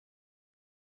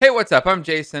Hey, what's up? I'm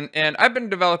Jason, and I've been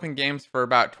developing games for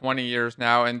about 20 years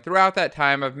now. And throughout that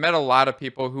time, I've met a lot of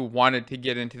people who wanted to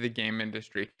get into the game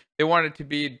industry. They wanted to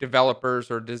be developers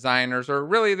or designers, or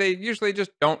really, they usually just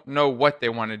don't know what they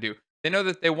want to do. They know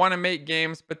that they want to make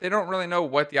games, but they don't really know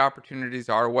what the opportunities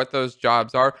are, what those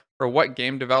jobs are, or what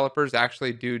game developers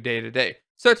actually do day to day.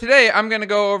 So today, I'm going to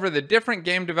go over the different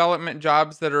game development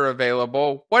jobs that are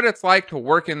available, what it's like to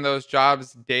work in those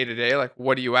jobs day to day, like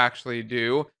what do you actually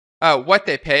do, what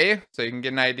they pay, so you can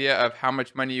get an idea of how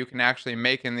much money you can actually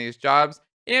make in these jobs,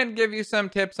 and give you some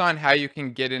tips on how you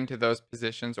can get into those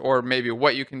positions, or maybe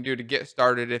what you can do to get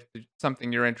started if it's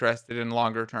something you're interested in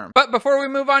longer term. But before we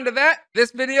move on to that,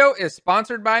 this video is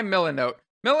sponsored by Milanote.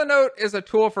 Milanote is a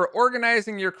tool for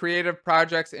organizing your creative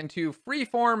projects into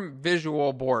freeform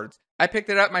visual boards. I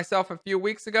picked it up myself a few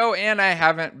weeks ago and I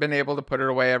haven't been able to put it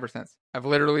away ever since. I've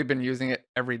literally been using it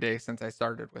every day since I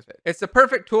started with it. It's the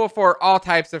perfect tool for all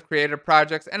types of creative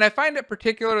projects, and I find it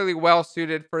particularly well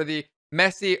suited for the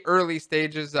messy early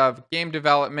stages of game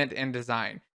development and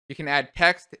design. You can add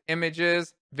text,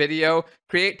 images, video,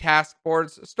 create task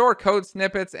boards, store code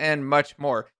snippets, and much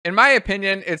more. In my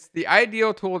opinion, it's the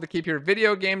ideal tool to keep your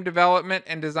video game development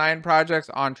and design projects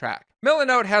on track.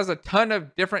 Milanote has a ton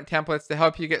of different templates to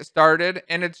help you get started,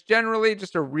 and it's generally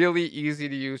just a really easy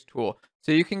to use tool,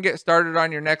 so you can get started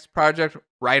on your next project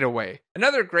right away.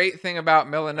 Another great thing about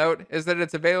Milanote is that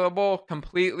it's available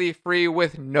completely free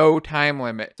with no time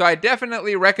limit. So I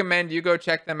definitely recommend you go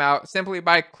check them out simply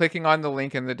by clicking on the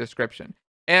link in the description.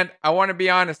 And I want to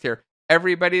be honest here.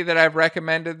 Everybody that I've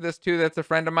recommended this to that's a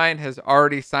friend of mine has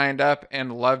already signed up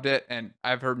and loved it, and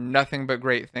I've heard nothing but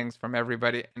great things from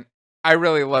everybody. And I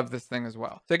really love this thing as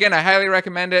well. So again, I highly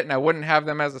recommend it, and I wouldn't have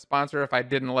them as a sponsor if I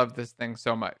didn't love this thing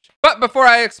so much. But before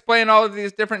I explain all of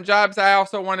these different jobs, I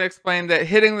also want to explain that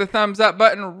hitting the thumbs up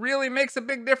button really makes a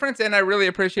big difference, and I really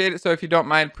appreciate it. So if you don't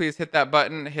mind, please hit that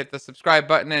button, hit the subscribe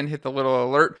button, and hit the little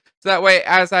alert. So that way,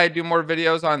 as I do more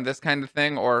videos on this kind of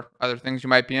thing or other things you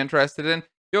might be interested in,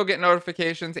 you'll get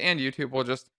notifications, and YouTube will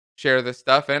just share this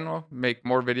stuff and will make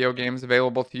more video games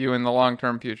available to you in the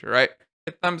long-term future, right?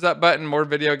 Hit the thumbs up button, more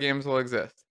video games will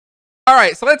exist. All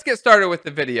right, so let's get started with the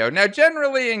video. Now,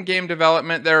 generally in game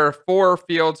development, there are four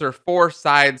fields or four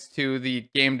sides to the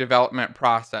game development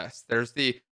process. There's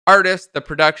the artist, the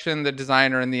production, the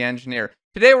designer, and the engineer.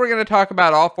 Today, we're going to talk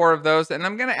about all four of those, and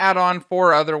I'm going to add on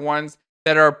four other ones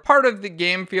that are part of the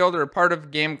game field or part of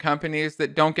game companies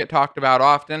that don't get talked about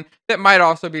often that might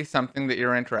also be something that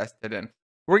you're interested in.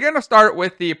 We're going to start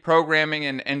with the programming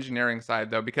and engineering side,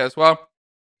 though, because, well,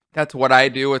 that's what I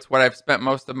do. It's what I've spent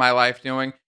most of my life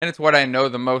doing, and it's what I know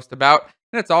the most about.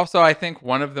 And it's also, I think,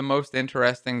 one of the most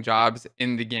interesting jobs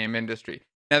in the game industry.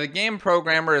 Now, the game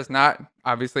programmer is not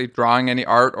obviously drawing any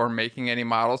art or making any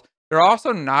models. They're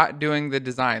also not doing the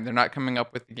design. They're not coming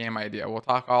up with the game idea. We'll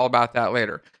talk all about that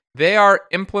later. They are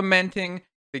implementing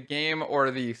the game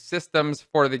or the systems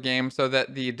for the game so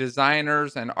that the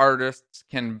designers and artists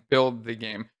can build the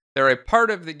game. They're a part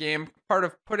of the game, part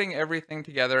of putting everything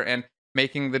together and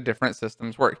making the different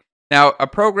systems work. Now, a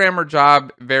programmer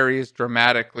job varies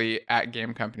dramatically at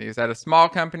game companies. At a small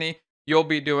company, you'll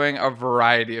be doing a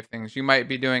variety of things. You might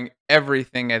be doing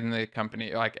everything in the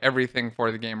company, like everything for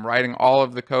the game, writing all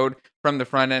of the code from the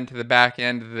front end to the back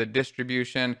end, the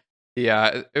distribution,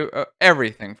 the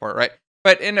everything for it, right?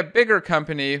 But in a bigger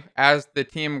company, as the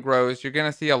team grows, you're going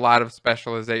to see a lot of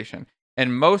specialization.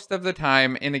 And most of the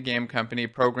time in a game company,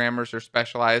 programmers are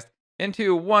specialized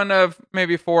into one of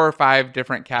maybe 4 or 5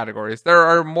 different categories. There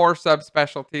are more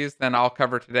subspecialties than I'll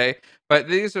cover today, but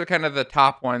these are kind of the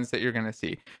top ones that you're going to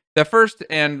see. The first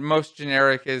and most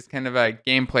generic is kind of a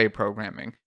gameplay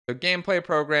programming. So gameplay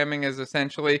programming is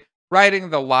essentially writing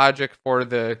the logic for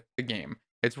the game.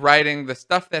 It's writing the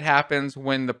stuff that happens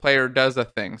when the player does a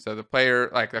thing. So the player,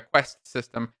 like the quest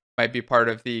system, might be part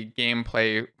of the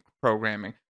gameplay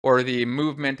programming, or the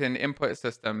movement and input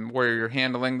system where you're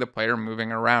handling the player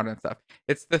moving around and stuff.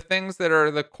 It's the things that are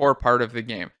the core part of the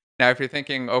game. Now, if you're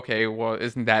thinking, okay, well,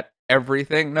 isn't that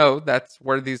everything? No, that's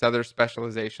where these other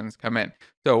specializations come in.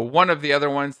 So one of the other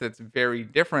ones that's very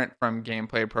different from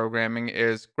gameplay programming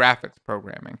is graphics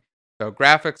programming. So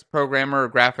graphics programmer or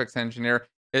graphics engineer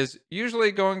is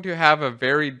usually going to have a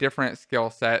very different skill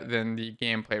set than the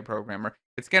gameplay programmer.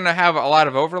 It's going to have a lot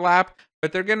of overlap,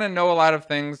 but they're going to know a lot of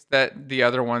things that the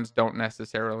other ones don't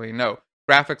necessarily know.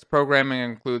 Graphics programming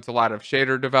includes a lot of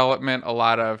shader development, a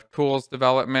lot of tools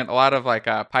development, a lot of like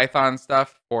Python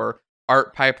stuff for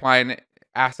art pipeline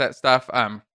asset stuff.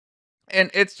 And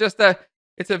it's just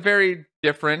it's a very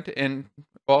different and,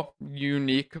 well,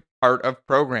 unique part of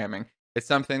programming. It's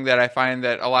something that I find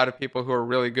that a lot of people who are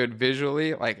really good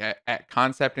visually, like at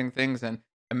concepting things and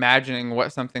imagining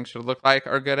what something should look like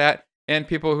are good at, and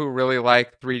people who really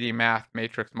like 3D math,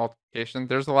 matrix multiplication.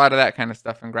 There's a lot of that kind of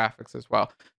stuff in graphics as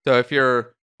well. So if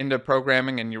you're into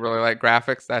programming and you really like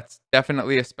graphics, that's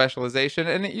definitely a specialization,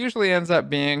 and it usually ends up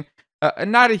being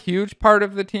not a huge part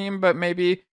of the team, but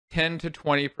maybe 10 to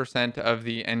 20% of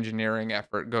the engineering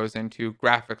effort goes into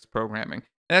graphics programming.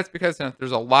 And that's because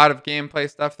there's a lot of gameplay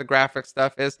stuff. The graphics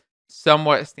stuff is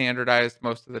somewhat standardized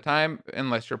most of the time,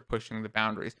 unless you're pushing the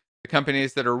boundaries. The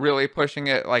companies that are really pushing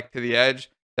it like to the edge,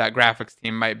 that graphics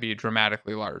team might be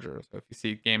dramatically larger. So if you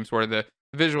see games where the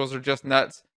visuals are just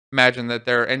nuts, imagine that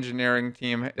their engineering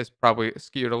team is probably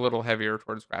skewed a little heavier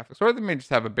towards graphics, or they may just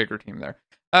have a bigger team there.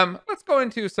 Let's go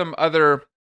into some other,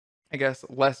 I guess,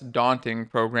 less daunting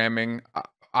programming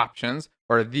options,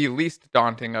 or the least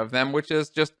daunting of them, which is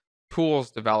just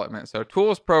tools development. So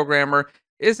tools programmer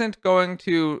isn't going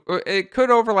to, it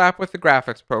could overlap with the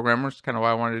graphics programmer, which is kind of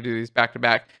why I wanted to do these back to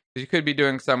back, because you could be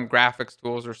doing some graphics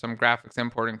tools or some graphics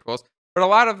importing tools. But a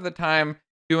lot of the time,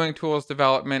 doing tools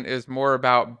development is more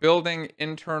about building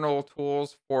internal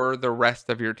tools for the rest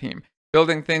of your team.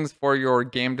 Building things for your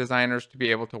game designers to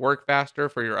be able to work faster,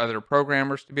 for your other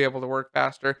programmers to be able to work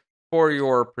faster, for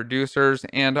your producers,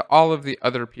 and all of the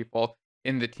other people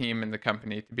in the team and the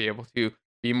company to be able to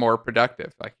be more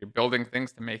productive. Like, you're building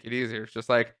things to make it easier. It's just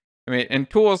like, I mean, in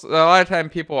tools, a lot of time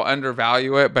people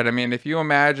undervalue it, but I mean, if you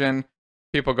imagine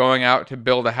people going out to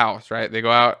build a house, right? They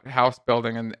go out house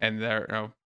building and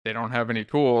they're, they don't have any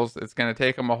tools. It's going to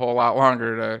take them a whole lot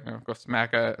longer to go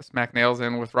smack nails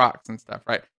in with rocks and stuff,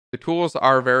 right? The tools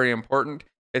are very important.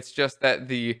 It's just that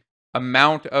the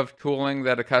amount of tooling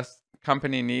that a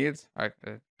company needs,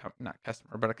 not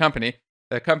customer, but a company,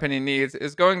 the company needs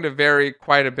is going to vary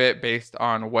quite a bit based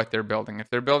on what they're building. If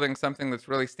they're building something that's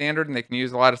really standard and they can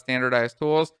use a lot of standardized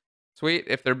tools, sweet.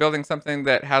 If they're building something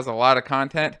that has a lot of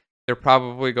content, they're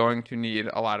probably going to need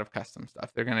a lot of custom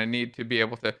stuff. They're going to need to be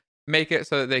able to make it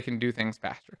so that they can do things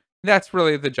faster. That's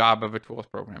really the job of a tools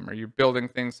programmer. You're building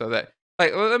things so that,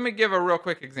 like, let me give a real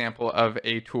quick example of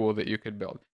a tool that you could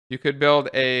build. You could build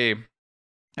a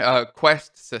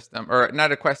quest system, or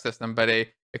not a quest system, but a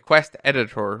quest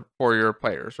editor for your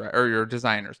players, right, or your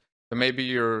designers. So maybe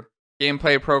your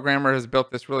gameplay programmer has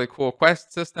built this really cool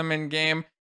quest system in game,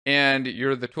 and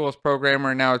you're the tools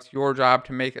programmer. Now it's your job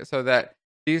to make it so that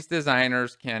these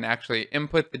designers can actually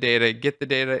input the data, get the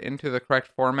data into the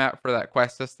correct format for that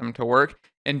quest system to work,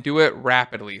 and do it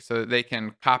rapidly so that they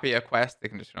can copy a quest. They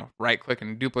can just right click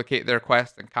and duplicate their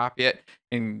quest and copy it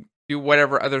and do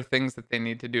whatever other things that they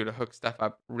need to do to hook stuff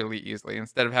up really easily,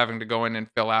 instead of having to go in and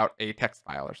fill out a text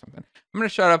file or something. I'm going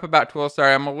to shut up about tools.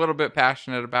 Sorry, I'm a little bit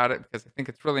passionate about it because I think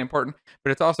it's really important, but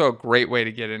it's also a great way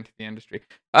to get into the industry.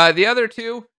 The other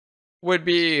two would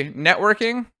be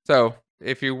networking. So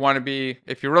if you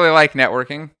really like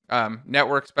networking,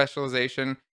 network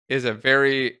specialization is a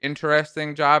very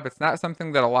interesting job. It's not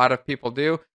something that a lot of people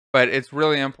do, but it's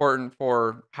really important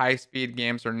for high-speed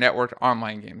games or networked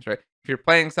online games, right? If you're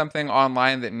playing something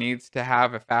online that needs to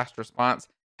have a fast response,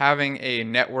 having a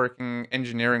networking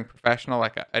engineering professional,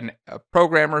 like a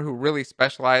programmer who really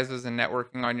specializes in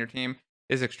networking on your team,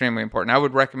 is extremely important. I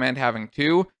would recommend having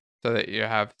two so that you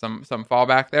have some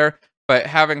fallback there, but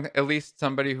having at least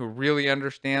somebody who really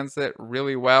understands it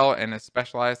really well and is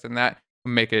specialized in that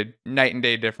will make a night and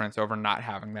day difference over not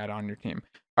having that on your team.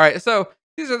 All right, so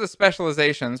these are the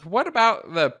specializations. What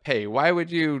about the pay? Why would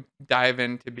you dive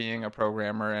into being a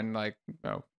programmer and, like,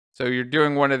 so you're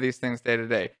doing one of these things day to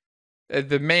day?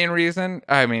 The main reason,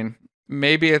 I mean,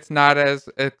 maybe it's not as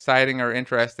exciting or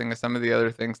interesting as some of the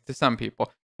other things to some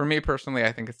people. For me personally,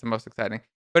 I think it's the most exciting,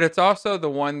 but it's also the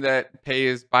one that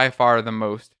pays by far the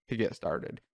most to get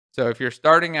started. So if you're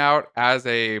starting out as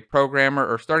a programmer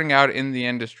or starting out in the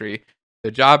industry, the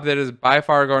job that is by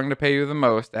far going to pay you the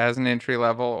most as an entry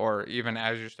level, or even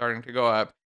as you're starting to go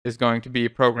up, is going to be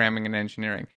programming and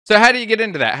engineering. So how do you get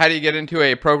into that? How do you get into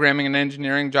a programming and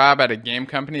engineering job at a game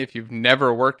company if you've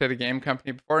never worked at a game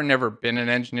company before, never been an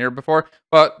engineer before?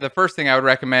 Well, the first thing I would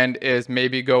recommend is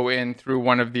maybe go in through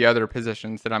one of the other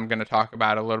positions that I'm going to talk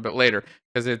about a little bit later,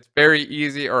 because it's very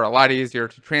easy, or a lot easier,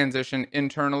 to transition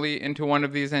internally into one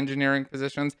of these engineering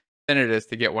positions than it is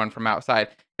to get one from outside.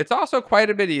 It's also quite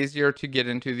a bit easier to get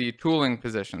into the tooling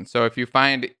position. So if you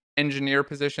find engineer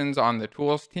positions on the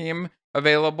tools team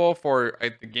available for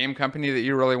the game company that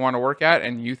you really want to work at,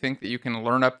 and you think that you can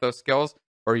learn up those skills,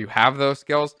 or you have those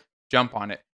skills, jump on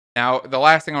it. Now, the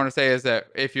last thing I want to say is that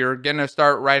if you're going to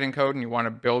start writing code and you want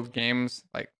to build games,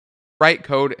 like, write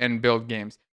code and build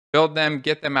games. Build them,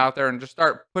 get them out there, and just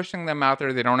start pushing them out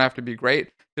there. They don't have to be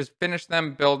great. Just finish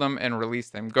them, build them, and release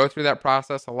them. Go through that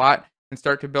process a lot. and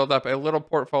start to build up a little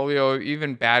portfolio of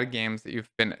even bad games that you've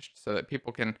finished so that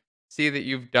people can see that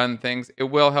you've done things. It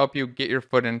will help you get your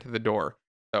foot into the door.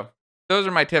 So those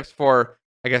are my tips for,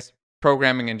 I guess,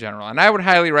 programming in general. And I would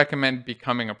highly recommend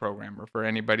becoming a programmer for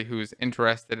anybody who's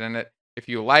interested in it. If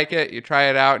you like it, you try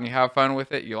it out and you have fun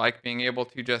with it, you like being able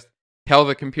to just tell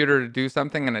the computer to do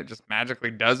something and it just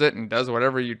magically does it and does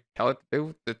whatever you tell it to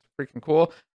do. It's freaking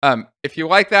cool. If you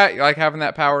like that, you like having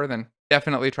that power, then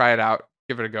definitely try it out.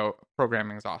 Give it a go.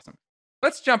 Programming is awesome.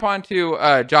 Let's jump on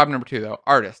to job number 2, though,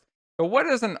 artist. So what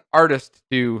does an artist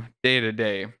do day to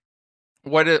day?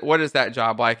 What is that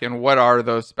job like, and what are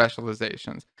those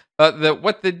specializations?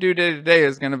 What they do day to day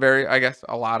is going to vary, I guess,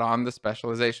 a lot on the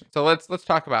specialization. So let's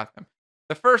talk about them.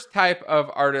 The first type of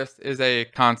artist is a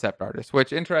concept artist,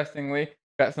 which interestingly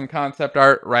got some concept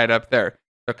art right up there.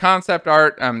 So concept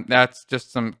art, that's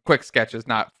just some quick sketches,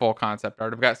 not full concept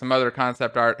art. I've got some other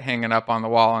concept art hanging up on the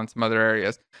wall in some other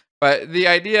areas. But the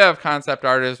idea of concept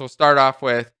art is we'll start off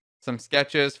with some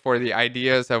sketches for the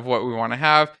ideas of what we want to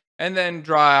have, and then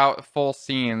draw out full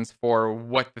scenes for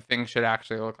what the thing should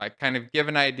actually look like. Kind of give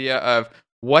an idea of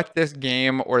what this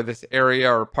game or this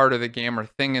area or part of the game or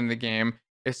thing in the game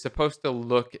is supposed to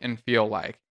look and feel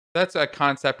like. That's a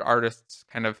concept artist's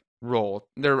kind of role.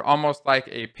 They're almost like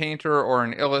a painter or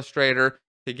an illustrator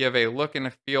to give a look and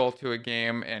a feel to a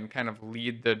game and kind of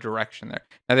lead the direction there.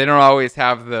 Now, they don't always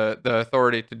have the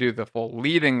authority to do the full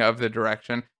leading of the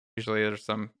direction. Usually there's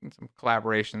some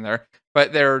collaboration there,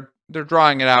 but they're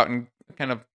drawing it out and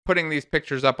kind of putting these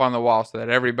pictures up on the wall so that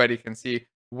everybody can see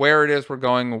where it is we're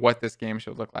going, what this game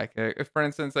should look like. If, for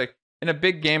instance, like in a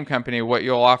big game company, what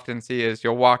you'll often see is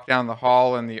you'll walk down the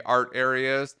hall in the art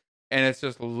areas, and it's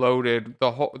just loaded.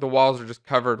 The walls are just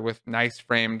covered with nice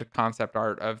framed concept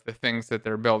art of the things that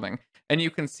they're building, and you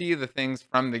can see the things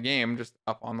from the game just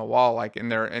up on the wall, like in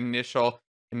their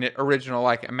original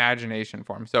like imagination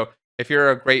form. So if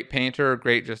you're a great painter, a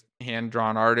great just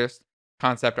hand-drawn artist,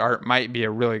 concept art might be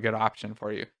a really good option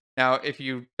for you. Now, if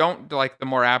you don't like the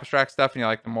more abstract stuff and you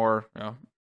like the more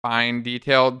fine,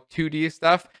 detailed 2D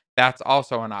stuff, that's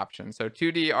also an option. So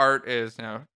 2D art is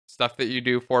stuff that you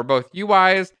do for both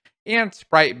UIs and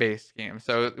sprite-based games.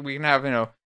 So we can have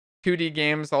 2D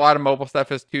games. A lot of mobile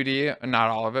stuff is 2D, not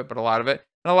all of it, but a lot of it,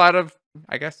 and a lot of,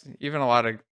 I guess, even a lot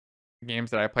of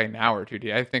games that I play now are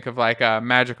 2D. I think of like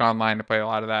Magic Online to play a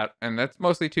lot of that, and that's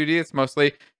mostly 2D. It's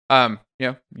mostly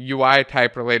UI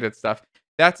type related stuff.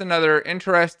 That's another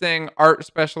interesting art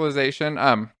specialization.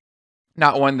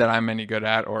 Not one that I'm any good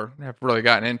at or have really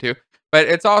gotten into, but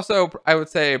it's also, I would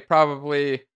say,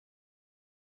 probably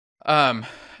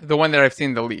the one that I've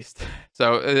seen the least.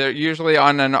 So usually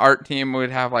on an art team, we'd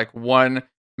have like 1,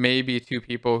 maybe 2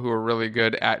 people who are really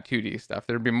good at 2D stuff.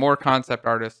 There'd be more concept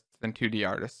artists than 2D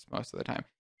artists most of the time.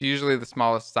 It's usually the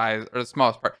smallest size or the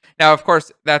smallest part. Now, of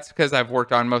course, that's because I've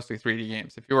worked on mostly 3D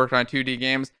games. If you worked on 2D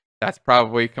games, that's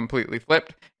probably completely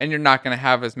flipped, and you're not going to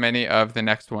have as many of the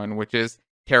next one, which is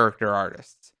character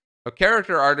artists. So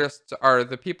character artists are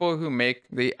the people who make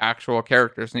the actual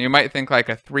characters. And you might think like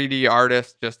a 3D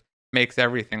artist just makes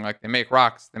everything. Like they make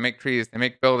rocks, they make trees, they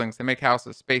make buildings, they make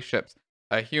houses, spaceships,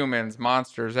 humans,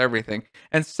 monsters, everything.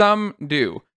 And some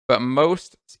do, but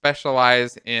most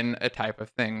specialize in a type of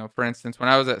thing. For instance, when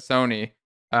I was at Sony,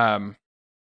 and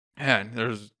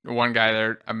there's one guy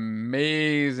there,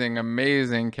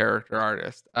 amazing character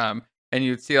artist. And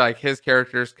you'd see like his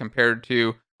characters compared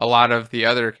to a lot of the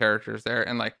other characters there,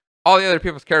 and like all the other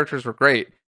people's characters were great,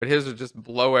 but his would just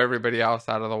blow everybody else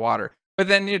out of the water. But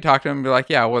then you talk to him and be like,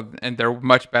 yeah, well, and they're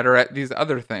much better at these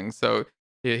other things. So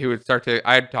he would start to,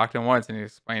 I'd talked to him once and he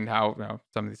explained how,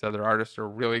 some of these other artists are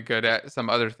really good at some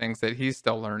other things that he's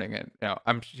still learning.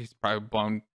 And, he's probably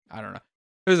blown, I don't know.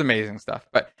 It was amazing stuff.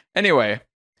 But anyway,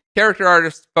 character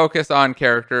artists focus on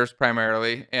characters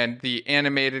primarily and the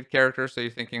animated characters. So you're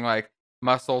thinking like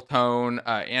muscle tone,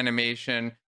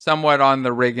 animation, somewhat on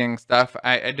the rigging stuff.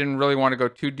 I didn't really want to go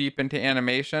too deep into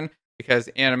animation because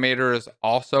animator is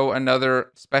also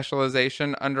another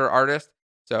specialization under artist.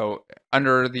 So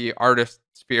under the artist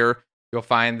sphere, you'll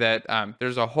find that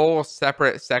there's a whole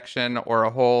separate section or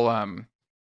a whole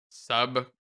sub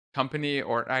company,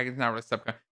 or it's not really sub,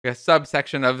 a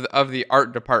subsection of the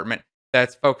art department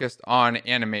that's focused on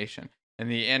animation. And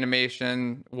the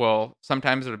animation will,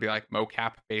 sometimes it'll be like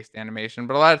mocap based animation,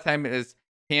 but a lot of time it is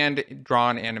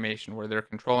hand-drawn animation where they're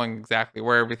controlling exactly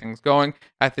where everything's going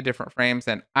at the different frames.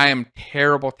 And I am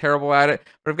terrible at it,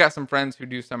 but I've got some friends who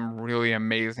do some really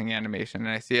amazing animation, and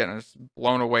I see it and I'm just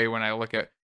blown away when I look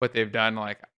at what they've done.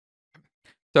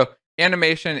 So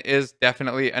animation is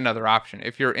definitely another option.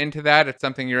 If you're into that, it's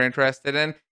something you're interested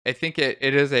in. I think it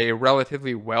is a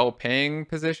relatively well-paying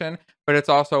position, but it's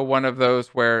also one of those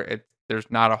where there's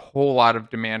not a whole lot of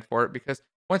demand for it, because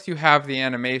once you have the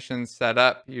animations set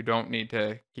up, you don't need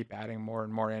to keep adding more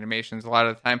and more animations. A lot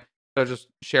of the time, they'll just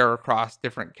share across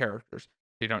different characters.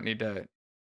 You don't need to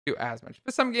do as much.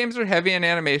 But some games are heavy in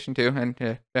animation too, and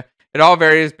it all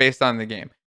varies based on the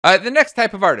game. The next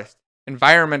type of artist,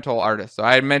 environmental artists. So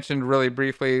I had mentioned really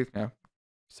briefly,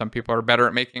 some people are better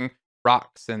at making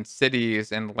rocks and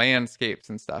cities and landscapes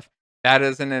and stuff. That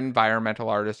is an environmental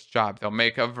artist's job. They'll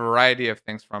make a variety of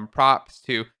things, from props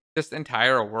to just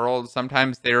entire worlds.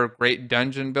 Sometimes they're great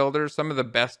dungeon builders. Some of the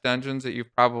best dungeons that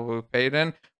you've probably played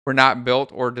in were not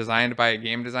built or designed by a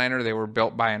game designer. They were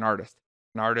built by an artist.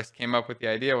 An artist came up with the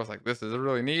idea, was like, this is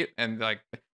really neat. And like,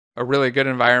 a really good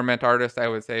environment artist, I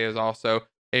would say, is also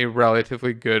a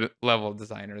relatively good level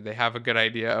designer. They have a good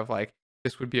idea of like,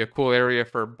 this would be a cool area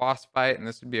for a boss fight, and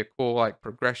this would be a cool like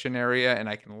progression area, and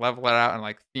I can level it out and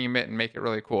like theme it and make it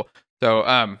really cool. So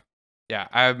yeah,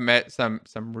 I've met some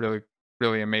really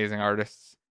really amazing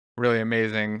artists, really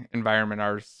amazing environment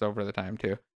artists over the time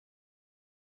too.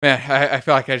 Man, I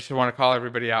feel like I just want to call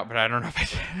everybody out, but I don't know if I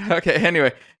should. Okay,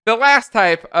 anyway, the last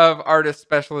type of artist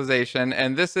specialization,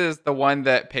 and this is the one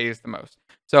that pays the most.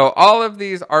 So all of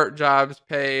these art jobs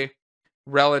pay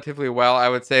relatively well. I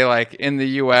would say, like, in the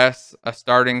US, a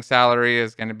starting salary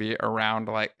is going to be around,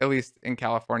 like, at least in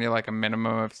California, like a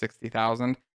minimum of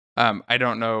 60,000. I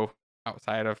don't know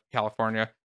outside of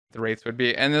California the rates would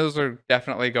be, and those will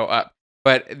definitely go up.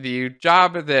 But the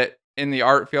job that in the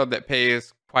art field that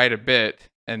pays quite a bit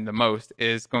and the most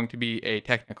is going to be a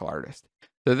technical artist.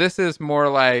 So this is more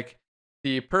like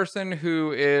the person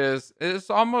who is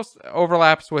almost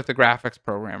overlaps with the graphics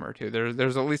programmer too.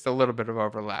 There's at least a little bit of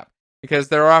overlap, because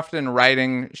they're often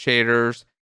writing shaders,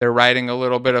 they're writing a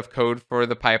little bit of code for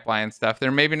the pipeline stuff.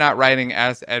 They're maybe not writing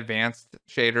as advanced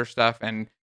shader stuff, and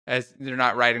as they're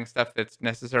not writing stuff that's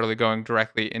necessarily going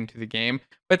directly into the game,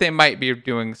 but they might be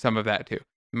doing some of that too.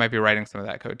 They might be writing some of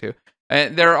that code too.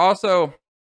 And they're also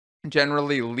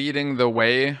generally leading the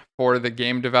way for the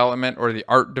game development or the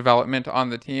art development on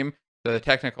the team. The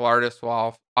technical artist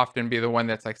will often be the one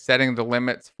that's like setting the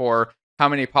limits for how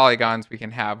many polygons we can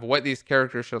have, what these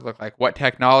characters should look like, what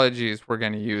technologies we're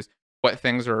going to use, what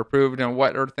things are approved and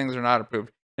what things are not approved.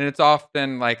 And it's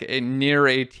often like near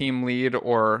a team lead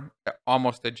or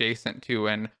almost adjacent to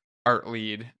an art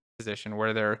lead position,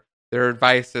 where their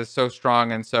advice is so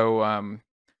strong and so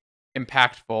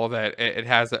impactful that it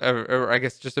has I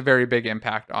guess just a very big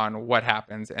impact on what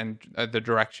happens and the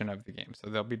direction of the game.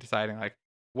 So they'll be deciding like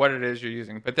what it is you're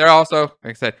using, but they're also,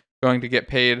 like I said, going to get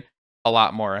paid a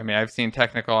lot more. I mean, I've seen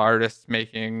technical artists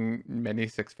making many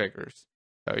six figures.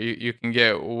 So you can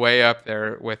get way up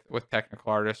there with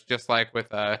technical artists, just like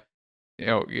with at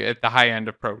the high end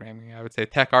of programming. I would say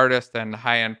tech artists and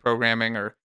high end programming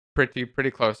are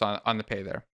pretty close on the pay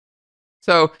there.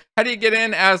 So how do you get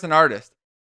in as an artist?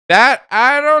 That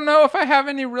I don't know if I have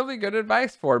any really good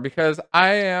advice for, because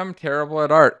I am terrible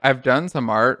at art. I've done some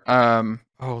art.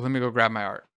 Oh, let me go grab my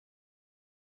art.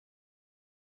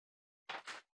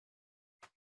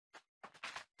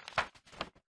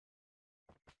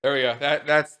 There we go.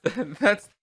 That's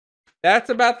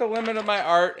about the limit of my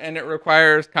art, and it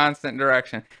requires constant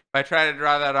direction. If I try to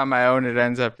draw that on my own, it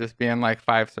ends up just being like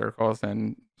 5 circles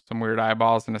and some weird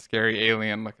eyeballs and a scary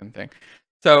alien looking thing.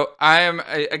 So I am,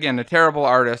 again, a terrible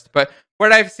artist, but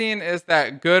what I've seen is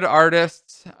that good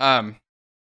artists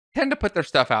tend to put their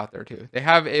stuff out there too. They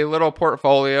have a little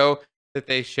portfolio that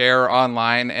they share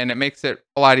online, and it makes it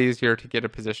a lot easier to get a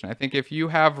position. I think if you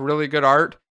have really good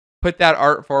art, put that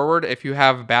art forward. If you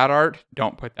have bad art,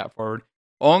 don't put that forward.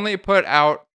 Only put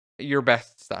out your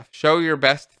best stuff. Show your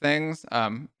best things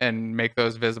and make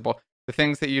those visible. The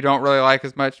things that you don't really like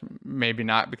as much, maybe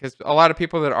not, because a lot of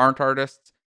people that aren't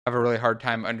artists have a really hard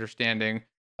time understanding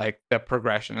like the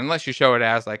progression unless you show it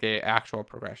as like a actual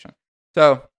progression.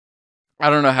 So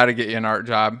I don't know how to get you an art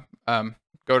job.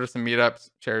 Go to some meetups,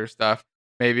 share your stuff,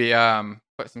 maybe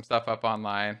put some stuff up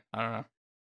online. I don't know.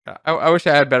 I wish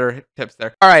I had better tips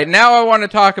there. All right, now I want to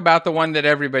talk about the one that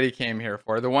everybody came here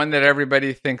for, the one that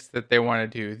everybody thinks that they want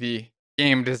to do, the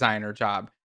game designer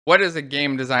job. What is a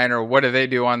game designer? What do they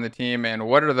do on the team? And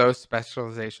what are those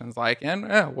specializations like?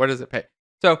 And what does it pay?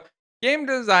 So game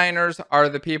designers are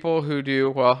the people who do,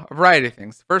 well, a variety of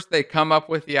things. First, they come up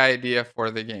with the idea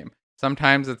for the game.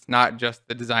 Sometimes it's not just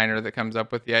the designer that comes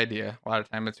up with the idea. A lot of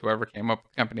time it's whoever came up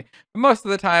with the company. But most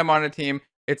of the time on a team,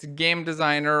 it's a game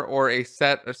designer or a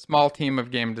small team of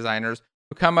game designers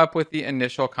who come up with the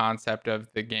initial concept of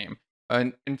the game.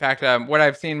 In fact, what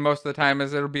I've seen most of the time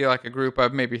is it'll be like a group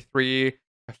of maybe 3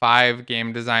 to 5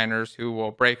 game designers who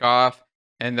will break off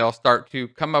and they'll start to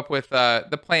come up with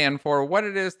the plan for what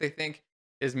it is they think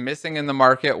is missing in the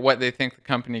market, what they think the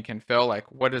company can fill,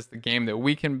 like what is the game that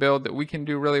we can build that we can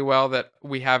do really well that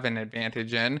we have an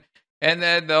advantage in, and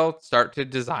then they'll start to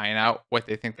design out what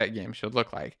they think that game should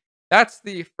look like. That's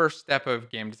the first step of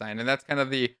game design, and that's kind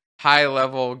of the high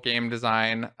level game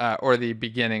design or the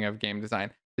beginning of game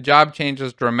design. The job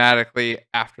changes dramatically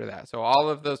after that. So all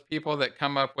of those people that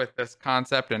come up with this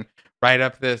concept and write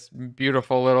up this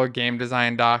beautiful little game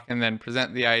design doc and then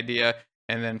present the idea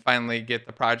and then finally get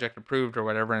the project approved or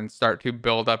whatever and start to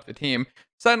build up the team,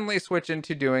 suddenly switch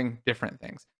into doing different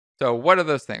things. So what are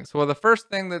those things? Well, the first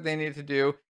thing that they need to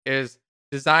do is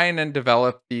design and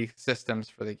develop the systems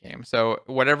for the game. So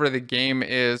whatever the game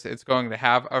is, it's going to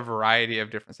have a variety of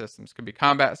different systems. Could be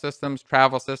combat systems,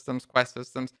 travel systems, quest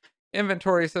systems,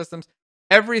 inventory systems.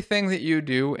 Everything that you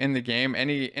do in the game,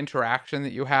 any interaction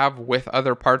that you have with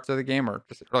other parts of the game, or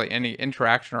just really any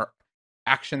interaction or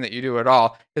action that you do at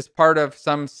all, is part of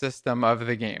some system of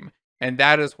the game. And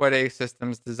that is what a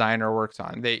systems designer works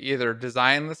on. They either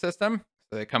design the system,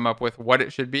 so they come up with what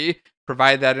it should be,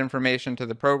 provide that information to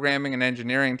the programming and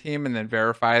engineering team, and then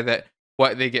verify that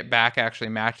what they get back actually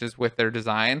matches with their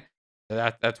design.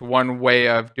 So that's one way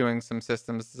of doing some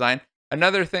systems design.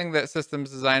 Another thing that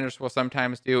systems designers will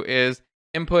sometimes do is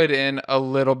input in a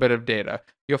little bit of data.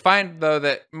 You'll find, though,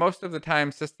 that most of the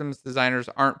time systems designers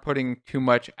aren't putting too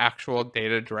much actual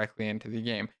data directly into the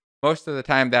game. Most of the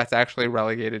time, that's actually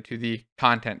relegated to the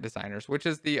content designers, which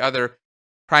is the other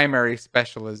primary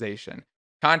specialization.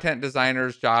 Content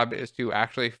designers' job is to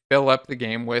actually fill up the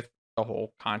game with the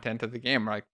whole content of the game,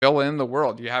 like fill in the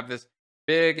world. You have this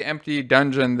big empty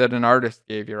dungeon that an artist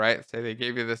gave you, right? Say they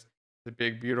gave you this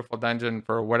big beautiful dungeon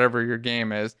for whatever your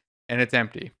game is, and it's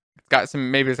empty. It's got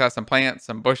some plants,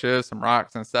 some bushes, some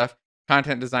rocks and stuff.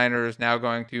 Content designer is now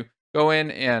going to go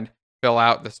in and fill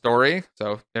out the story.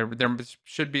 So there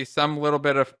should be some little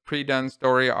bit of pre-done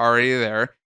story already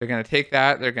there. They're going to take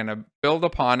that, they're going to build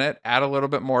upon it, add a little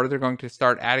bit more. They're going to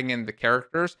start adding in the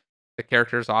characters. The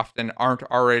characters often aren't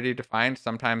already defined.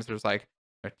 Sometimes there's like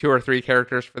 2 or 3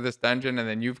 characters for this dungeon, and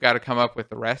then you've got to come up with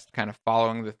the rest, kind of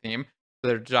following the theme. So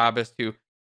their job is to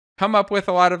come up with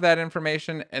a lot of that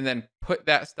information and then put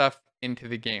that stuff into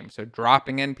the game. So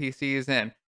dropping NPCs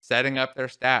in, setting up their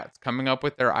stats, coming up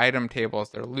with their item tables,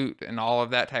 their loot, and all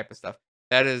of that type of stuff.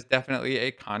 That is definitely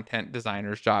a content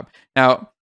designer's job.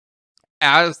 Now,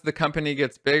 as the company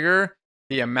gets bigger,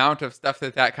 the amount of stuff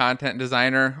that content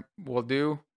designer will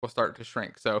do will start to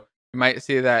shrink. So you might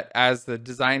see that as the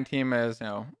design team is,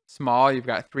 small, you've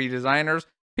got 3 designers.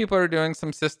 People are doing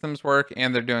some systems work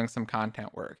and they're doing some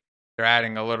content work. They're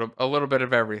adding a little bit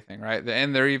of everything, right?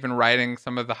 And they're even writing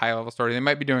some of the high level story. They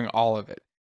might be doing all of it.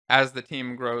 As the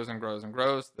team grows and grows and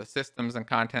grows, the systems and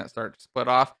content start to split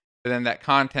off, but then that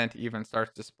content even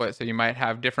starts to split. So you might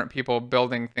have different people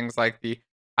building things like the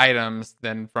items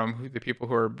than from the people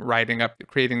who are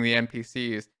creating the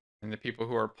NPCs, and the people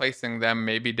who are placing them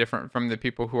may be different from the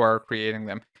people who are creating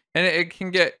them. And it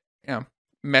can get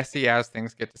messy as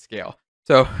things get to scale.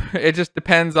 So it just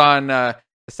depends on the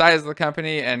size of the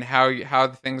company and how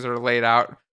the things are laid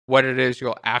out, what it is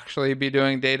you'll actually be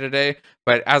doing day to day.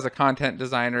 But as a content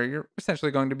designer, you're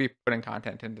essentially going to be putting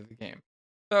content into the game.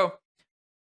 So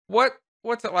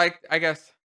what's it like? I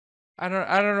guess I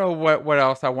don't know what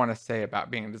else I want to say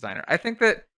about being a designer. I think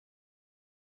that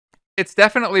it's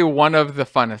definitely one of the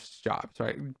funnest jobs,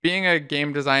 right? Being a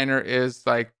game designer is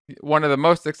like one of the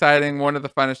most exciting, one of the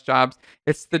funnest jobs.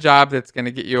 It's the job that's going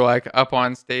to get you like up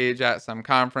on stage at some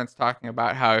conference talking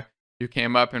about how you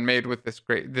came up and made this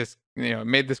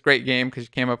great game because you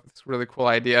came up with this really cool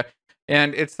idea.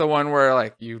 And it's the one where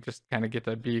like you just kind of get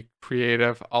to be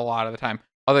creative a lot of the time.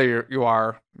 Although you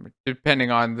are, depending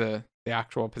on the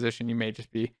actual position, you may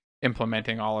just be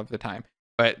implementing all of the time.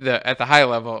 But at the high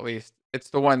level, at least, it's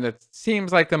the one that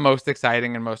seems like the most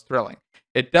exciting and most thrilling.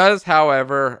 It does,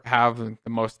 however, have the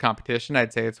most competition.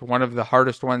 I'd say it's one of the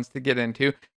hardest ones to get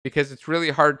into because it's really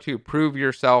hard to prove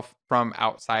yourself from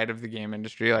outside of the game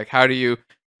industry. Like, how do you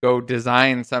go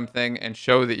design something and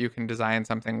show that you can design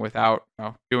something without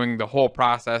doing the whole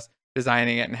process,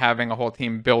 designing it and having a whole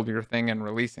team build your thing and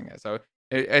releasing it? So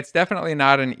it's definitely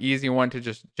not an easy one to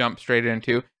just jump straight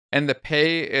into. And the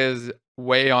pay is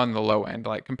way on the low end.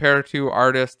 Like compared to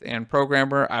artist and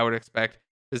programmer, I would expect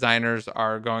designers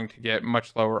are going to get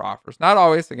much lower offers. Not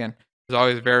always, again, there's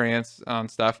always variance on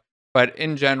stuff, but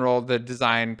in general, the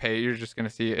design pay you're just going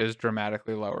to see is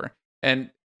dramatically lower.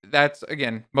 And that's,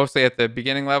 again, mostly at the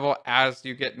beginning level. As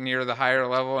you get near the higher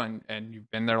level and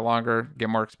you've been there longer, get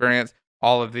more experience,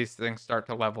 all of these things start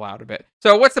to level out a bit.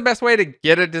 So what's the best way to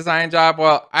get a design job?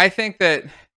 Well, I think that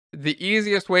the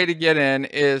easiest way to get in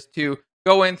is to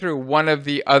go in through one of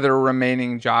the other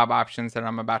remaining job options that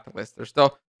I'm about to list. There's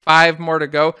still 5 more to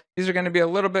go. These are going to be a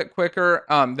little bit quicker.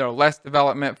 They're less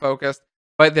development focused,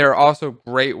 but they're also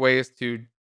great ways to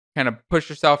kind of push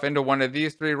yourself into one of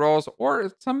these 3 roles,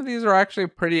 or some of these are actually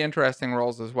pretty interesting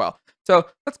roles as well. So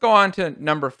let's go on to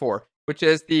number 4, which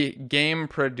is the game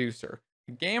producer.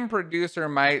 Game producer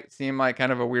might seem like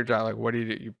kind of a weird job. Like, what do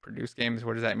you do? You produce games.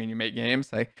 What does that mean? You make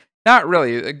games? Like, not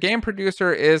really. A game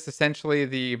producer is essentially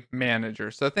the manager.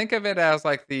 So think of it as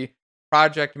like the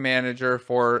project manager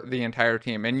for the entire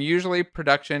team. And usually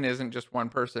production isn't just one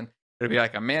person. It'll be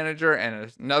like a manager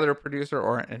and another producer,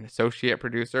 or an associate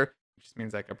producer, which just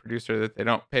means like a producer that they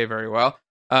don't pay very well.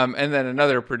 And then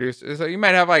another producer. So you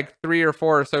might have like 3 or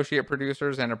 4 associate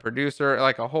producers and a producer,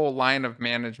 like a whole line of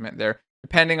management there,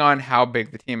 depending on how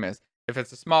big the team is. If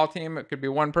it's a small team, it could be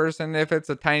one person. If it's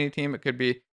a tiny team, it could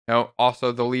be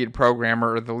also the lead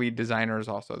programmer, or the lead designer is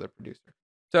also the producer.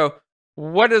 So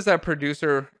what does that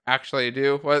producer actually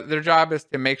do? Well, their job is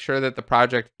to make sure that the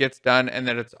project gets done and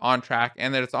that it's on track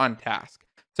and that it's on task.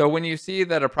 So when you see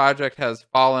that a project has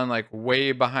fallen like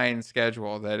way behind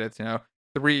schedule, that it's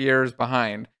 3 years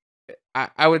behind,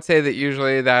 I would say that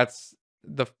usually that's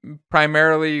the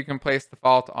primarily you can place the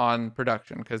fault on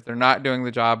production, because they're not doing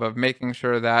the job of making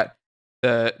sure that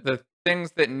the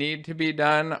things that need to be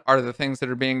done are the things that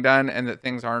are being done, and that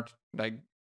things aren't like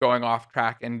going off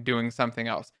track and doing something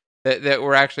else. That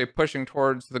we're actually pushing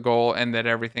towards the goal, and that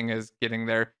everything is getting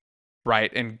there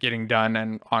right and getting done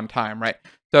and on time, right?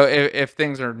 So if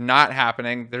things are not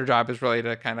happening, their job is really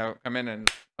to kind of come in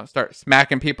and start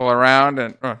smacking people around,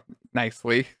 and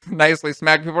nicely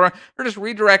smack people around, or just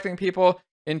redirecting people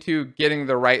into getting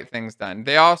the right things done.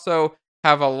 They also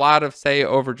have a lot of say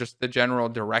over just the general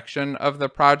direction of the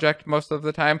project most of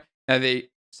the time. And they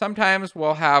sometimes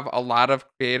will have a lot of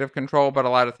creative control, but a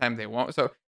lot of time they won't.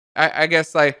 So I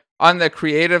guess like on the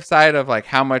creative side of like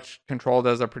how much control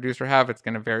does a producer have, it's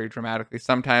going to vary dramatically.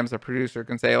 Sometimes a producer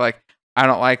can say like, I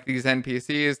don't like these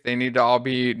NPCs. They need to all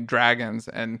be dragons,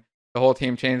 and the whole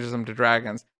team changes them to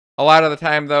dragons. A lot of the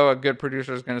time, though, a good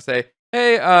producer is going to say,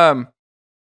 hey,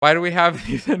 why do we have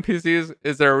these NPCs?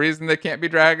 Is there a reason they can't be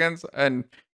dragons? And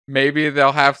maybe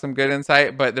they'll have some good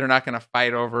insight, but they're not going to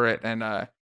fight over it. And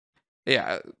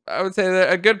yeah, I would say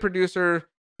that a good producer,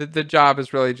 the job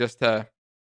is really just to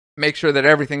make sure that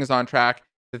everything is on track,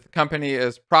 that the company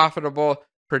is profitable,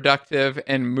 productive,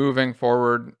 and moving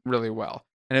forward really well.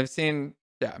 And I've seen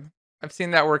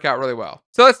that work out really well.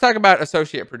 So let's talk about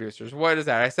associate producers. What is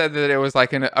that? I said that it was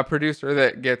like a producer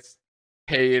that gets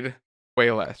paid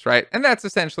way less, right? And that's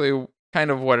essentially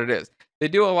kind of what it is. They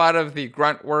do a lot of the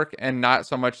grunt work and not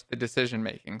so much the decision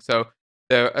making. So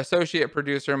the associate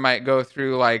producer might go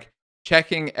through like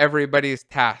checking everybody's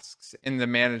tasks in the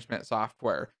management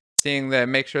software,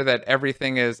 make sure that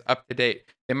everything is up to date.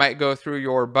 They might go through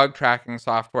your bug tracking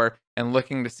software and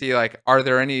looking to see like, are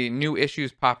there any new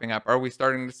issues popping up? Are we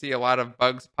starting to see a lot of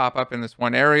bugs pop up in this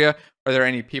one area? Are there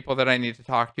any people that I need to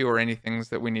talk to, or any things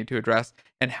that we need to address?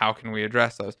 And how can we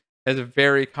address those? Is a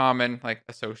very common like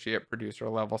associate producer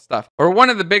level stuff. Or one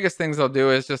of the biggest things they'll do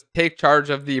is just take charge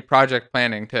of the project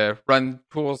planning, to run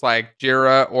tools like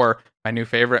Jira, or my new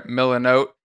favorite,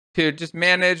 Milanote, to just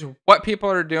manage what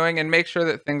people are doing and make sure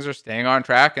that things are staying on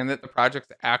track and that the project's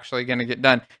actually going to get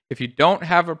done. If you don't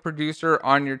have a producer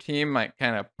on your team, like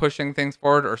kind of pushing things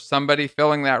forward, or somebody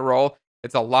filling that role,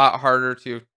 it's a lot harder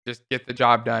to just get the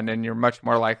job done. And you're much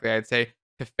more likely, I'd say,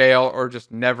 to fail or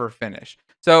just never finish.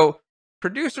 So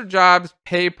producer jobs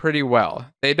pay pretty well.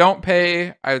 They don't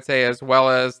pay, I would say, as well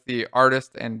as the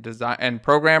artist and design and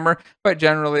programmer, but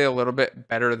generally a little bit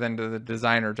better than the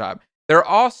designer job. They're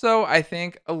also, I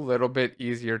think, a little bit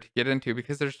easier to get into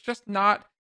because there's just not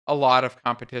a lot of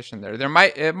competition there.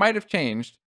 It might have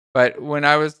changed, but when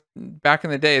I was back in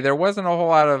the day, there wasn't a whole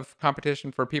lot of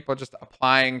competition for people just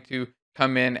applying to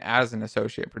come in as an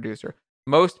associate producer.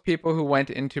 Most people who went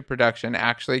into production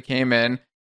actually came in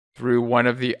through one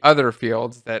of the other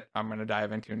fields that I'm going to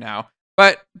dive into now.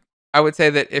 But I would say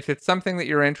that if it's something that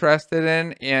you're interested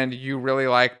in and you really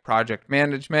like project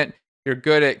management, you're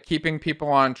good at keeping people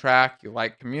on track, you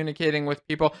like communicating with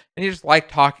people, and you just like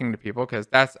talking to people, because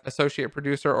that's associate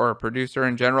producer, or a producer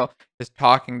in general, is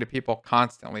talking to people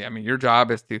constantly. I mean, your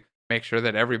job is to make sure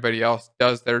that everybody else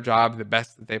does their job the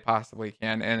best that they possibly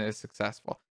can and is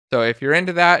successful. So if you're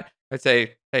into that, I'd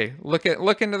say, hey, look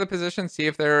into the position, see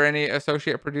if there are any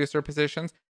associate producer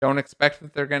positions. Don't expect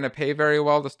that they're going to pay very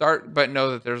well to start, but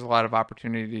know that there's a lot of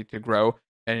opportunity to grow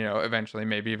and eventually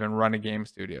maybe even run a game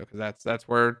studio, because that's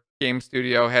where game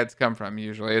studio heads come from.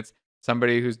 Usually it's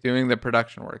somebody who's doing the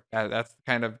production work. That's the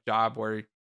kind of job where,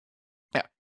 yeah.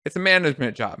 it's a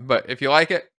management job, but if you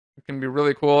like it, it can be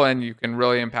really cool and you can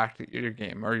really impact your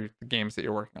game or the games that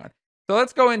you're working on. So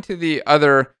let's go into the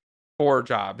other 4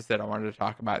 jobs that I wanted to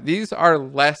talk about. These are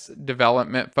less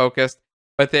development focused,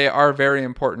 but they are very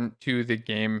important to the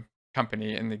game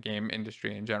company and the game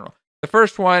industry in general. The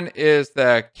first one is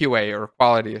the QA or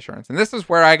quality assurance. And this is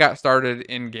where I got started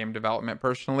in game development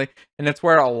personally. And it's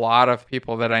where a lot of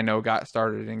people that I know got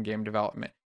started in game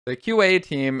development. The QA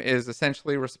team is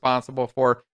essentially responsible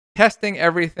for testing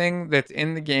everything that's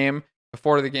in the game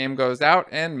before the game goes out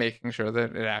and making sure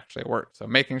that it actually works. So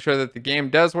making sure that the game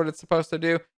does what it's supposed to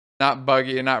do, not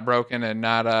buggy and not broken and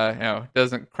not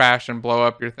doesn't crash and blow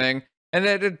up your thing, and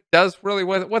that it does really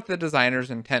what the designers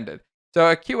intended. So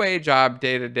a QA job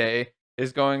day to day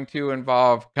is going to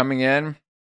involve coming in,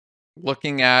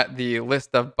 looking at the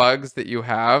list of bugs that you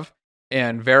have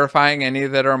and verifying any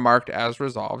that are marked as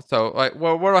resolved. So like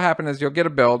what will happen is you'll get a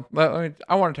build.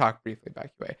 I want to talk briefly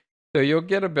about QA. So you'll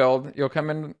get a build, you'll come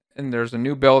in and there's a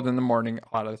new build in the morning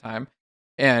a lot of the time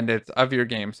and it's of your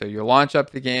game. So you launch up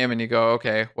the game and you go,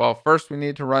 okay, well, first we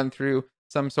need to run through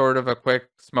some sort of a quick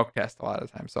smoke test a lot of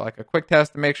the time. So like a quick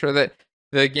test to make sure that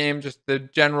the game, just the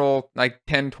general like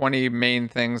 10, 20 main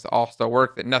things all still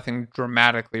work, that nothing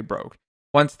dramatically broke.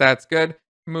 Once that's good,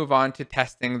 move on to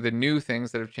testing the new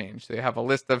things that have changed. So you have a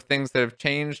list of things that have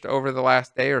changed over the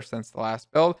last day or since the last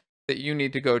build that you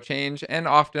need to go change, and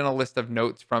often a list of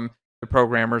notes from the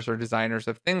programmers or designers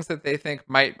of things that they think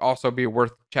might also be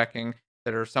worth checking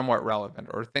that are somewhat relevant,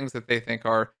 or things that they think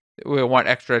are we want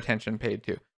extra attention paid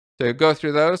to. So go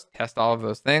through those, test all of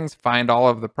those things, find all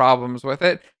of the problems with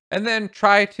it, and then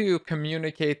try to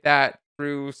communicate that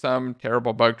through some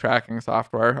terrible bug tracking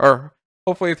software, or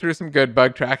hopefully through some good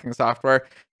bug tracking software,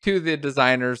 to the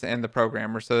designers and the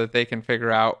programmers so that they can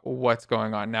figure out what's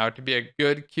going on. Now, to be a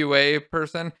good QA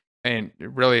person, and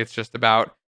really it's just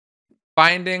about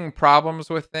finding problems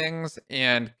with things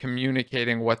and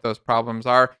communicating what those problems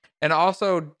are, and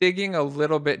also digging a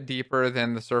little bit deeper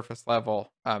than the surface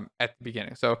level at the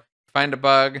beginning. So find a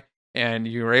bug and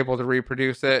you're able to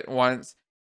reproduce it once,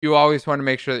 you always want to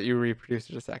make sure that you reproduce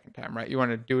it a second time, right? You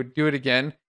want to do it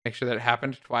again, make sure that it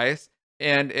happened twice.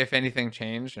 And if anything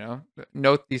changed,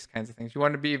 note these kinds of things. You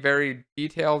want to be very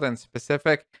detailed and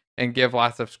specific and give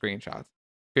lots of screenshots.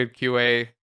 Good QA,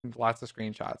 lots of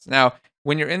screenshots. Now,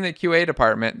 when you're in the QA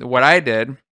department, what I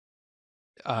did,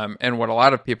 and what a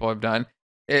lot of people have done,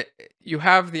 you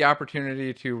have the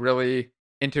opportunity to really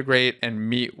integrate and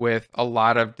meet with a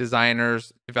lot of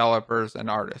designers, developers, and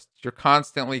artists. You're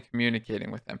constantly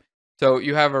communicating with them. So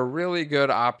you have a really good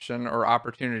option or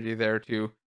opportunity there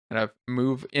to kind of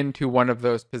move into one of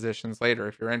those positions later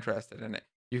if you're interested in it.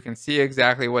 You can see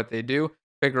exactly what they do,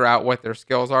 figure out what their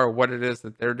skills are, what it is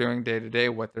that they're doing day to day,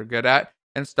 what they're good at,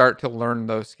 and start to learn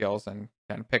those skills and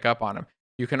kind of pick up on them.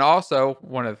 You can also,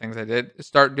 one of the things I did, is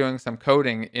start doing some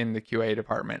coding in the QA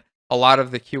department. A lot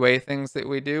of the QA things that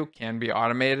we do can be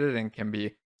automated and can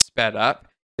be sped up.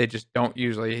 They just don't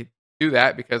usually do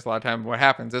that because a lot of times what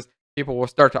happens is people will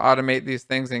start to automate these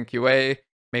things in QA,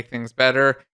 make things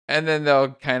better, and then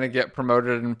they'll kind of get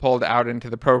promoted and pulled out into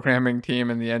the programming team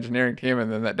and the engineering team,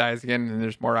 and then that dies again, and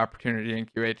there's more opportunity in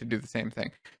QA to do the same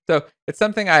thing. So it's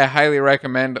something I highly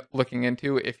recommend looking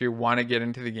into if you want to get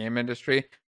into the game industry.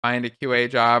 Find a QA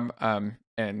job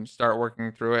and start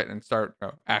working through it and start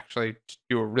actually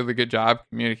do a really good job,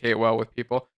 communicate well with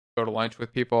people, go to lunch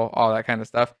with people, all that kind of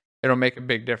stuff. It'll make a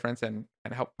big difference and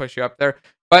help push you up there.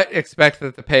 But expect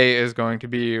that the pay is going to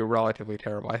be relatively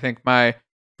terrible. I think my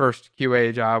first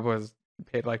QA job was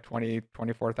paid like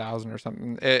 24,000 or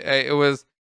something. It was,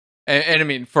 and I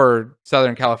mean, for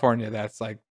Southern California, that's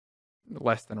like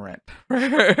less than rent.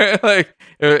 Like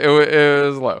it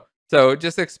was low. So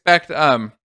just expect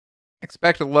a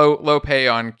low pay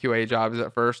on QA jobs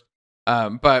at first,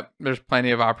 but there's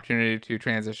plenty of opportunity to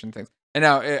transition things. And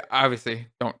now, obviously,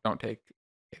 don't take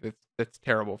that's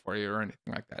terrible for you or anything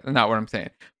like that. That's not what I'm saying.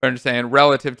 But I'm just saying,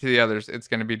 relative to the others, it's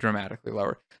going to be dramatically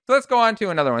lower. So let's go on to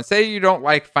another one. Say you don't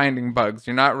like finding bugs.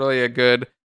 You're not really a good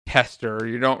tester.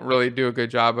 You don't really do a good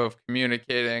job of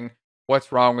communicating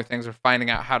what's wrong with things or finding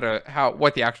out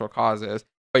what the actual cause is.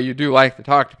 But you do like to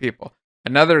talk to people.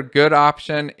 Another good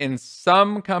option in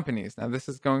some companies, now this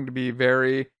is going to be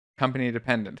very company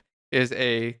dependent, is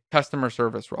a customer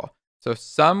service role. So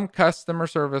some customer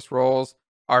service roles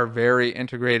are very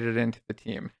integrated into the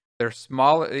team. They're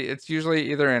small. It's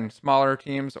usually either in smaller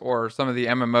teams or some of the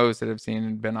MMOs that I've seen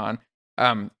and been on.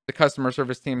 The customer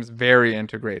service team is very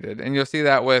integrated. And you'll see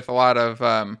that with a lot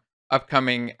of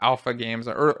upcoming alpha games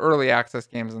or early access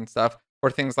games and stuff, or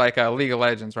things like League of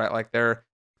Legends, right? Like their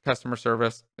customer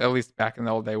service, at least back in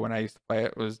the old day when I used to play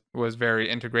it, was very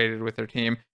integrated with their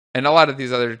team. And a lot of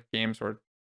these other games were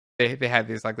they had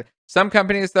these like that. Some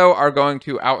companies though are going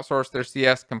to outsource their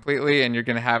CS completely, and you're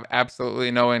going to have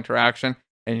absolutely no interaction,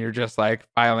 and you're just like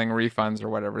filing refunds or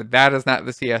whatever. That is not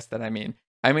the CS that I mean.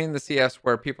 I mean the CS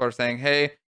where people are saying,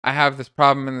 "Hey, I have this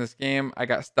problem in this game. I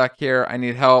got stuck here. I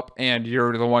need help," and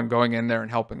you're the one going in there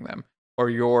and helping them, or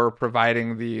you're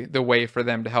providing the way for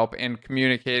them to help and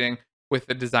communicating with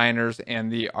the designers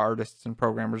and the artists and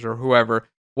programmers or whoever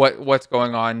what's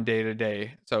going on day to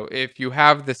day. So if you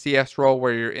have the CS role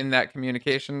where you're in that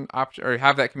communication option or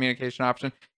have that communication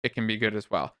option, it can be good as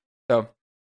well. So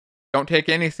don't take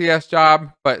any CS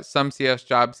job, but some CS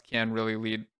jobs can really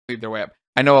lead their way up.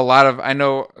 I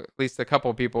know at least a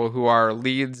couple of people who are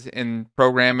leads in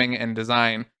programming and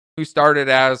design who started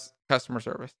as customer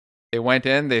service. They went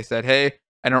in, they said, "Hey,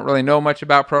 I don't really know much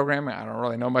about programming. I don't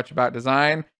really know much about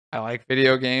design. I like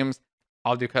video games.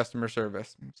 I'll do customer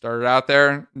service." Started out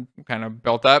there, kind of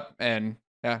built up, and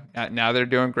yeah, now they're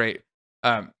doing great.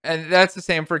 And that's the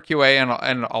same for QA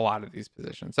and a lot of these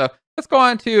positions. So let's go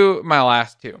on to my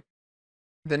last two.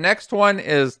 The next one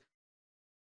is,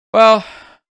 well,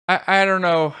 I don't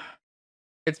know.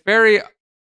 It's very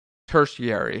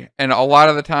tertiary, and a lot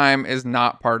of the time is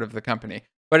not part of the company,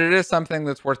 but it is something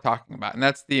that's worth talking about, and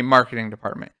that's the marketing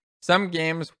department. Some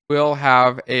games will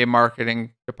have a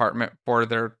marketing department for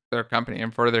their company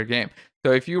and for their game.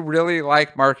 So if you really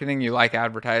like marketing, you like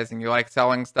advertising, you like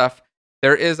selling stuff,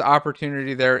 there is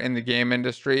opportunity there in the game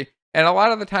industry. And a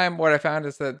lot of the time what I found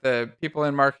is that the people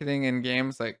in marketing in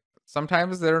games, like,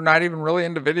 sometimes they're not even really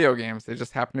into video games. They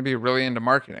just happen to be really into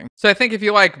marketing. So I think if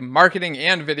you like marketing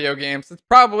and video games, it's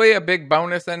probably a big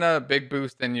bonus and a big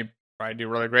boost, and you probably do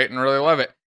really great and really love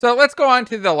it. So let's go on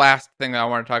to the last thing that I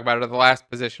want to talk about, or the last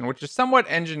position, which is somewhat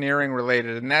engineering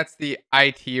related, and that's the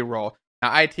IT role.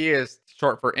 Now, IT is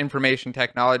short for information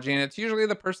technology, and it's usually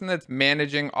the person that's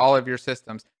managing all of your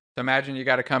systems. So imagine you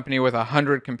got a company with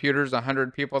 100 computers,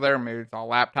 100 people there, maybe it's all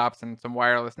laptops and some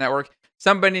wireless network.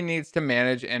 Somebody needs to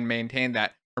manage and maintain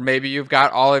that. Or maybe you've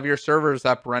got all of your servers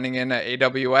up running in an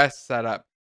AWS setup.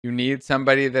 You need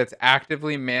somebody that's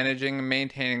actively managing and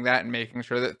maintaining that and making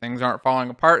sure that things aren't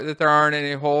falling apart, that there aren't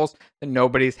any holes, that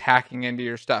nobody's hacking into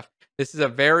your stuff. This is a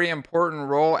very important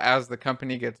role as the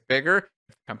company gets bigger.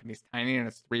 If the company's tiny and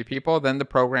it's 3 people, then the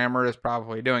programmer is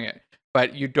probably doing it.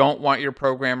 But you don't want your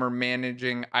programmer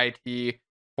managing IT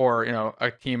for, a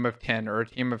team of 10 or a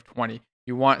team of 20.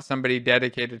 You want somebody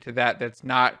dedicated to that that's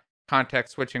not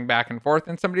context switching back and forth,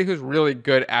 and somebody who's really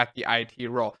good at the IT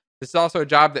role. This is also a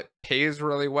job that pays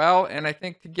really well, and I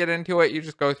think to get into it, you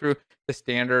just go through the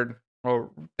standard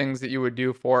things that you would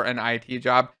do for an IT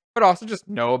job, but also just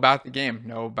know about the game,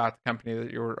 know about the company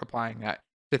that you're applying at.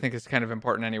 I think it's kind of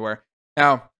important anywhere.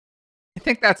 Now, I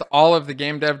think that's all of the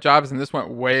game dev jobs, and this went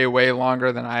way, way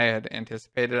longer than I had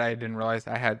anticipated. I didn't realize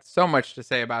I had so much to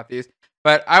say about these.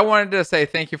 But I wanted to say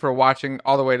thank you for watching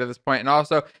all the way to this point. And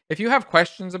also, if you have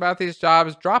questions about these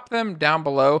jobs, drop them down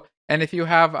below. And if you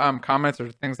have comments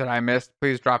or things that I missed,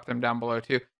 please drop them down below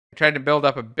too. I tried to build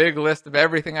up a big list of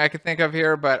everything I could think of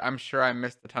here, but I'm sure I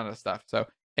missed a ton of stuff. So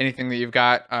anything that you've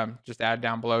got, just add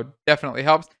down below. Definitely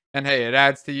helps. And hey, it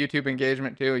adds to YouTube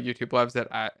engagement too. YouTube loves it,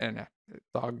 and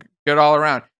it's all good all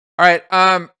around. All right.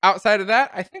 Outside of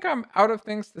that, I think I'm out of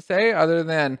things to say other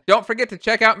than don't forget to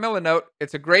check out Milanote.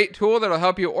 It's a great tool that'll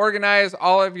help you organize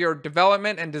all of your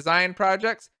development and design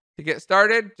projects. To get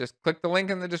started, just click the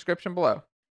link in the description below.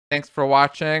 Thanks for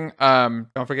watching.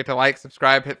 Don't forget to like,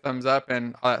 subscribe, hit thumbs up,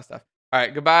 and all that stuff. All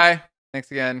right. Goodbye. Thanks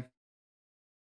again.